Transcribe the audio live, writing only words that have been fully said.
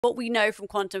What we know from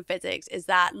quantum physics is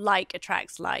that like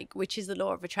attracts like, which is the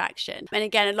law of attraction. And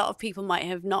again, a lot of people might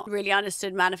have not really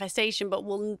understood manifestation, but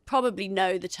will probably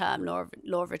know the term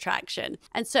law of attraction.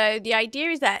 And so the idea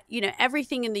is that, you know,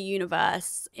 everything in the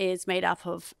universe is made up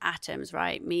of atoms,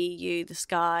 right? Me, you, the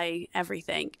sky,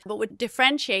 everything. But what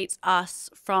differentiates us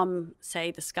from,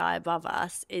 say, the sky above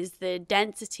us is the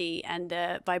density and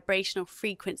the vibrational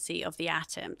frequency of the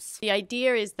atoms. The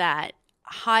idea is that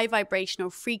high vibrational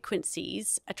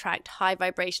frequencies attract high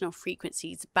vibrational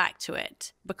frequencies back to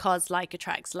it, because like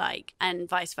attracts like, and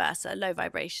vice versa. Low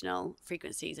vibrational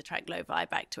frequencies attract low vibe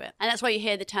back to it. And that's why you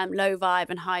hear the term low vibe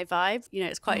and high vibe. You know,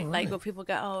 it's quite like when people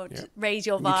go, oh, raise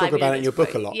your vibe. You talk about it in your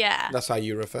book a lot. Yeah. That's how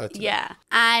you refer to it. Yeah.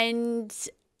 And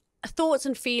thoughts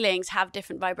and feelings have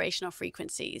different vibrational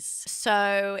frequencies.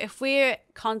 So if we're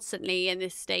constantly in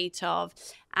this state of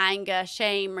anger,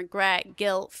 shame, regret,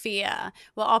 guilt, fear,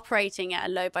 we're operating at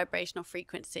a low vibrational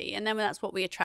frequency. And then that's what we attract